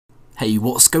Hey,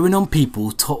 what's going on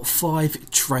people? Top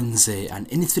 5 trends here, and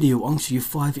in this video I'm going to show you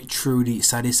 5 truly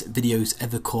saddest videos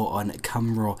ever caught on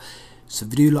camera. So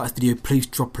if you do like this video, please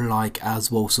drop a like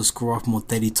as well, subscribe for more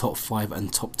daily top 5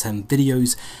 and top 10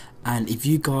 videos. And if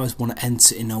you guys want to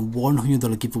enter in a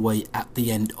 $100 giveaway at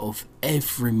the end of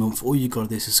every month, all you gotta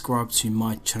do is subscribe to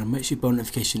my channel, make sure your bell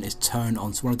notification is turned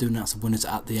on, so when I do announce the winners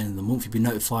at the end of the month, you'll be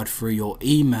notified through your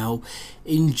email.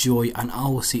 Enjoy, and I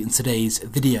will see you in today's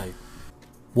video.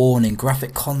 Warning,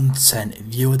 graphic content,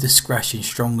 viewer discretion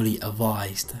strongly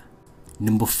advised.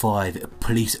 Number 5,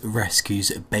 police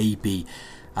rescues baby.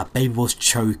 A baby was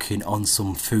choking on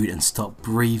some food and stopped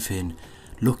breathing.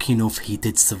 Lucky enough, he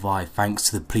did survive thanks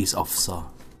to the police officer.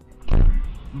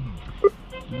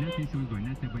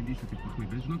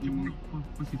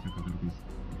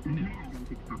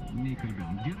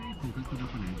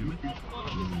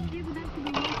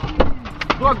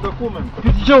 Как документ?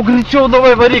 Все, горячо,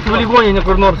 давай вари, в полигоне не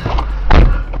курнорся.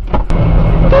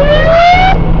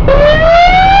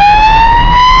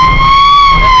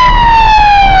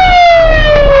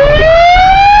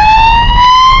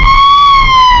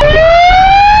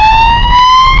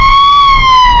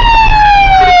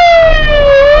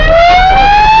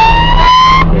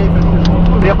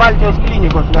 Прибальтijos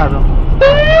klinikos vežam.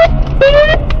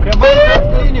 Pribальtijos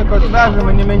klinikos vežam,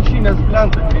 nemenčinės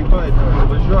plentą greitoji ten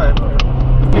važiuoja.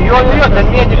 Jo, ten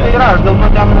medikai yra, aš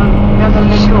galbūt ten vieną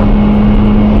nežiūrėjau.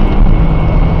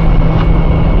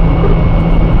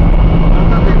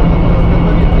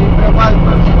 Tai prie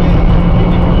Baltijos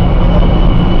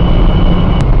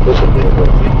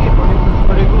Sveiki, policijos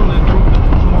pareigūnai,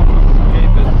 trūkstančių žmogus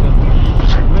kreipėsi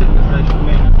 50 mėnesių.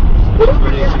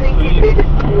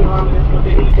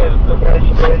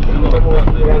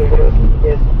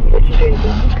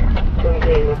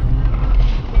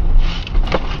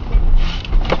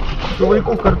 Su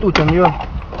vaikų kartu ten jo.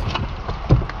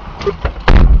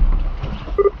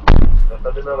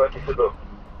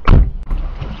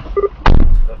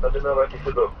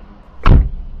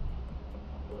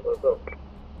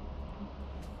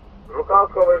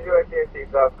 Žukausko važiuoja tiesiai į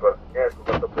Gaskvą, neaišku,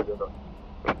 kas apgadino.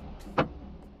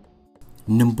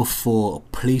 Number 4,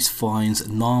 police finds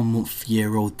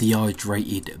 9-month-old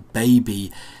dehydrated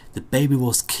baby. The baby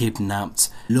was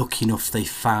kidnapped. Lucky enough they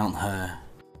found her.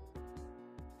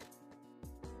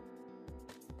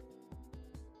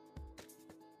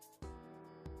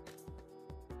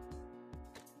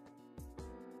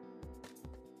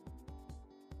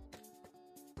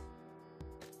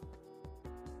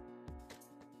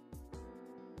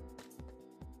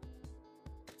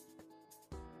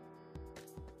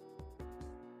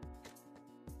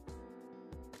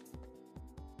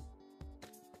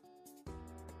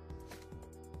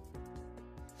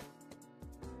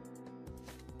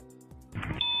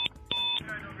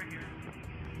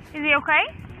 Is he okay?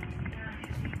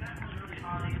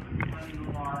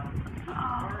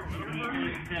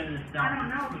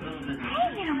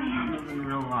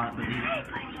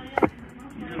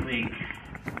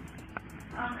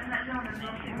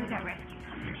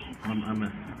 I'm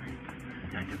a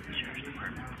detective at the Sheriff's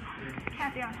Department.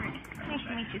 Kathy Alfred. Nice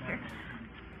to meet you, sir.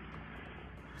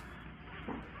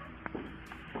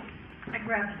 I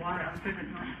grabbed water. I was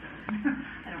thinking,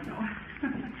 I don't know.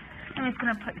 I'm just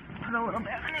gonna put a little bit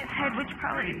on his head, which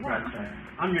probably won't.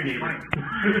 I'm your neighbor.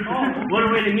 Oh, what a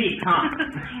way to meet, huh?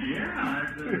 Yeah,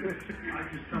 I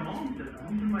just come home to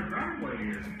my driveway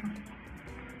here.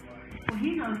 Well,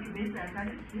 he knows the business. I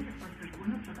didn't see the first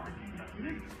one until I came up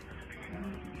here.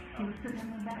 He was sitting in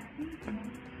the back seat,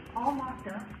 all locked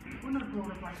up. One of those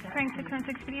rolled up like that. Frank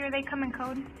 616 video, they come in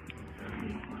code.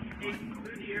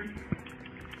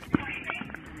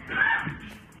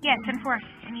 Yeah, 10-4.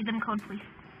 I need them code, please.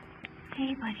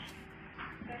 Hey, buddy.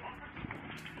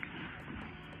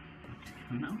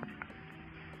 No.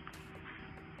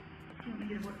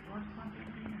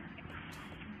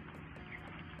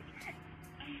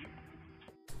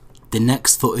 The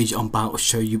next footage I'm about to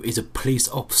show you is a police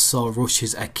officer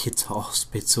rushes a kid to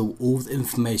hospital. All the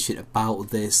information about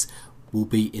this will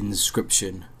be in the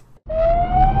description.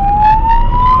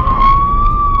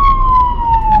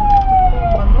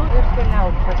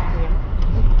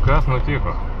 Красно,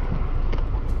 тихо.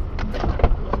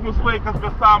 Vaikas be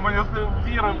sąmonės,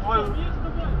 vyram,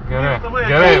 Gerai,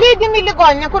 gerai. Lydimi į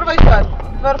ligoninę, kur važiuos?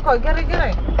 Tvarko, gerai,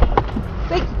 gerai.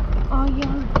 Taip. O, jo.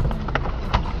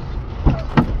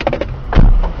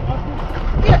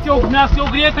 Mes jau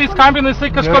greitai skambina,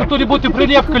 jisai kažkur turi būti prie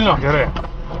Liepkalnio. Gerai.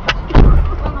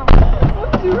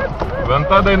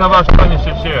 Venta Dainava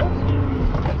 86.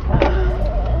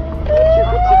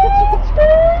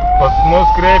 Pas mus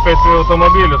kreipėsi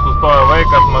automobilį, sustojo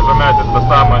vaikas mažametis be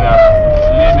sąmonės.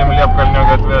 Lydim Liepkalnio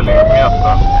gatvė link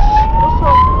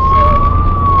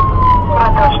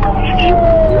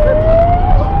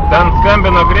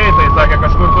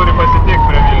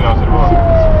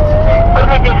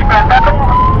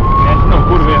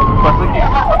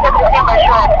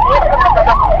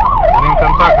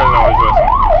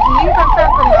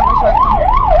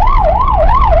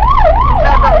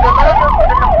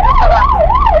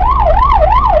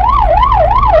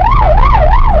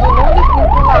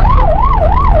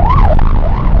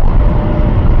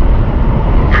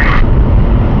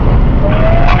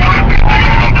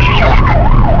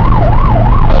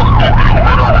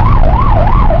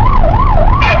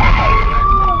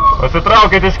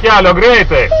che ti schialo,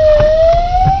 Grete!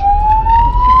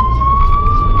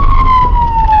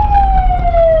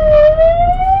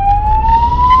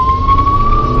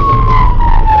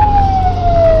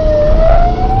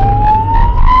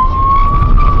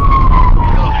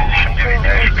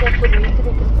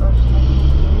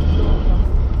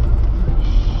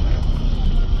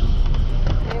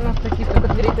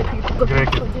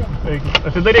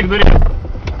 Это Дарик, Дарик.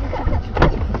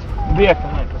 Бег.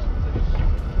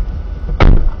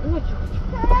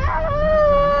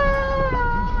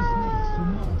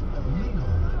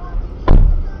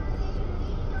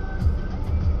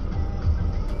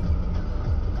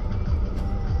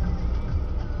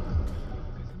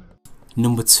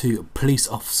 Number 2, police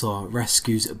officer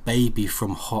rescues baby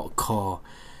from hot car.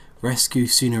 Rescue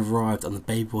soon arrived and the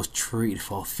baby was treated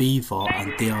for fever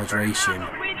and dehydration.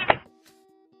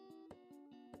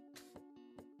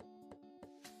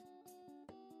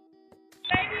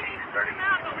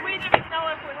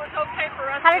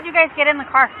 How did you guys get in the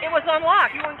car? It was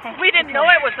unlocked. Okay. We didn't know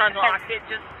it was unlocked. It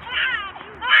just.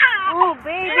 Oh,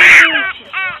 baby.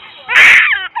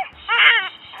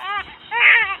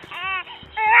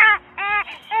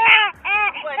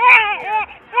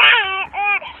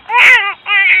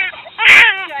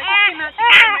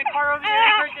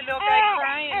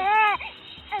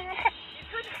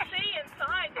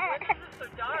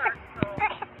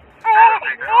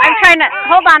 I'm trying to,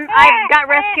 hold on, I've got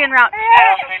rescue en route.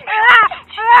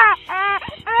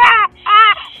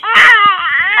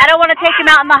 I don't want to take him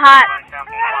out in the hot.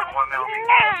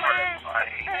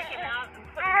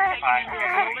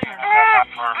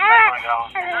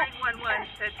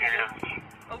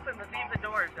 Open, leave the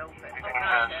doors open.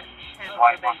 His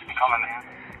wife wants to come in there.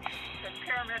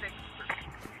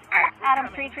 Adam,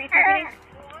 333.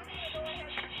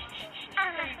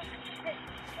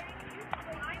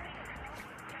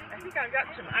 I think I've got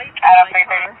some ice in Adam, my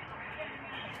car.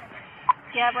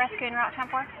 Do you have rescue en route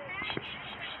 10-4?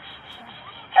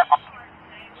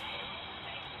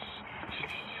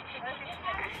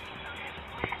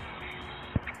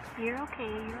 You're okay,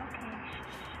 you're okay.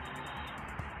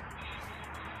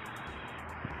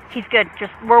 He's good.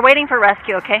 Just, we're waiting for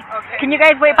rescue, okay? Okay. Can you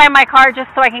guys wait by my car just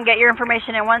so I can get your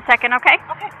information in 1 second, okay?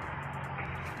 Okay.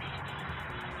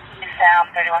 Sound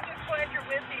 31. Just glad you're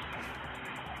with me.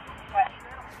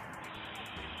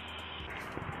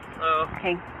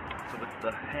 Okay. So with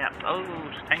the hat. Oh,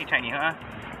 it's tiny, tiny, huh?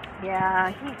 Yeah,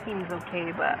 he seems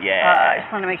okay, but Yeah. I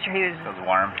just wanted to make sure he was It was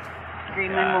warm.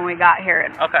 screaming Yeah. when we got here.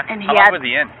 And, Okay. and he How had, long was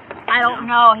he in? I don't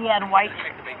know, he had white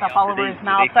stuff all over his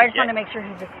mouth, so I just forget? wanted to make sure he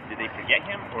just, Did they forget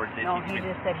him, or did no, he he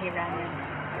just said he ran in.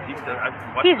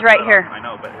 He's right here. I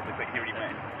know, but it looks like he already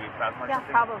went. Doing plasma or Yeah,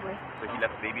 something? probably. So he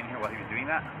left the baby in here while he was doing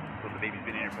that? So the baby's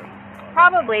been in here for...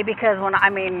 Probably because when, I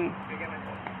mean,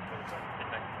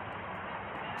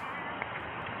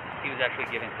 He was actually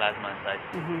giving plasma inside.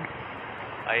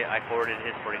 I forwarded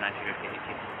his 49 sugar KT.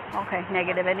 okay,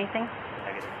 negative anything?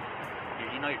 Negative.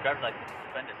 You know your driver's license is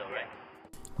suspended though, right?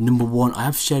 Number 1, I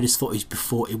have shared this footage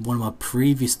before in one of my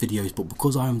previous videos, but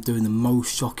because I am doing the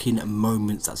most shocking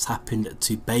moments that's happened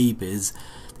to babies,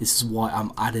 this is why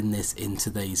I'm adding this in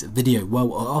today's video. Well,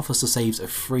 an officer saves a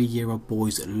 3-year-old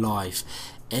boy's life.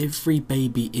 Every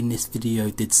baby in this video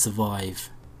did survive.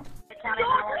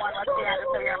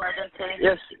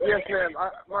 Yes, ma'am.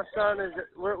 My son is,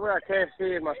 we're at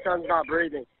KFC and my son's not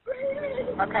breathing.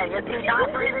 Okay, is he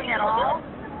not breathing at all?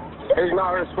 He's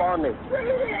not responding.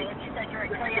 Okay, and you said you're at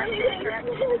KFC, correct?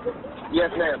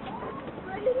 Yes, ma'am.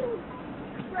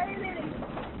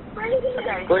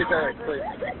 Okay. Please, Eric, please.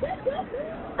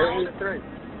 He's 3.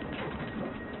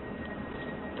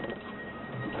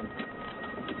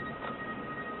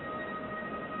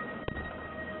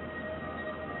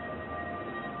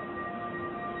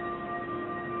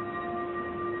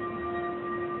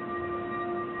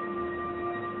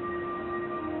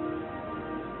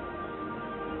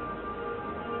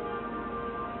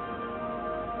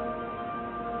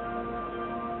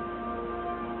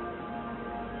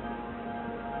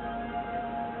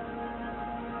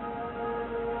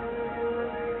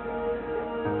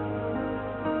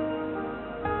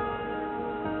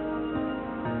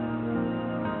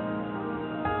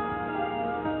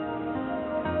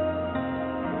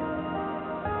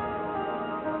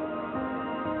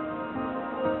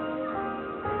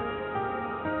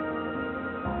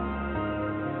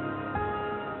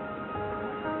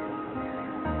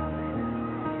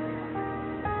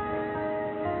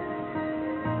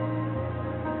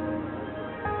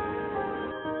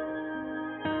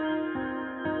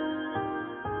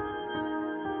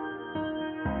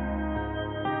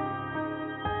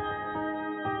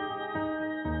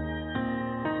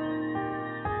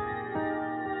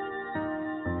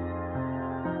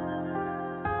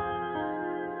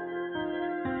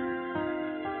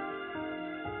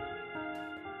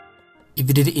 If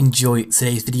you did enjoy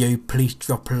today's video, please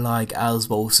drop a like as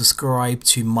well. Subscribe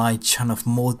to my channel for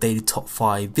more daily top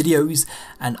 5 videos,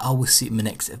 and I will see you in my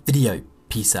next video.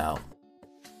 Peace out.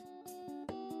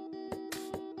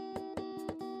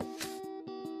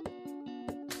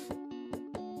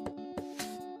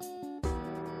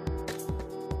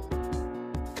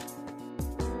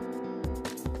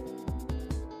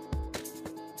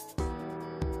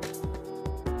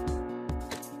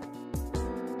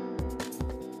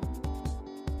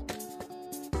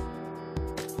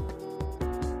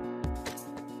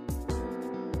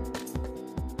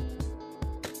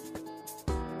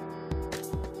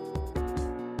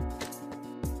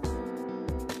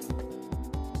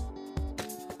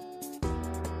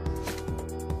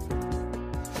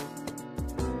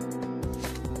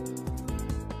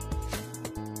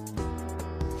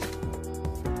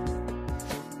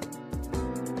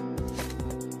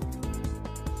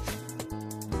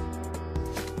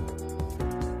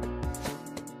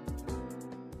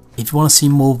 If you want to see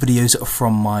more videos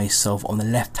from myself, on the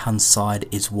left hand side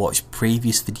is watch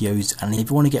previous videos, and if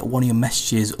you want to get one of your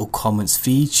messages or comments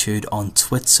featured on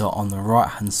Twitter on the right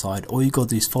hand side, all you got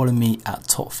to do is follow me at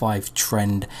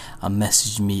top5trend and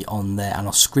message me on there, and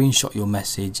I'll screenshot your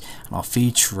message and I'll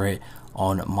feature it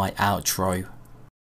on my outro.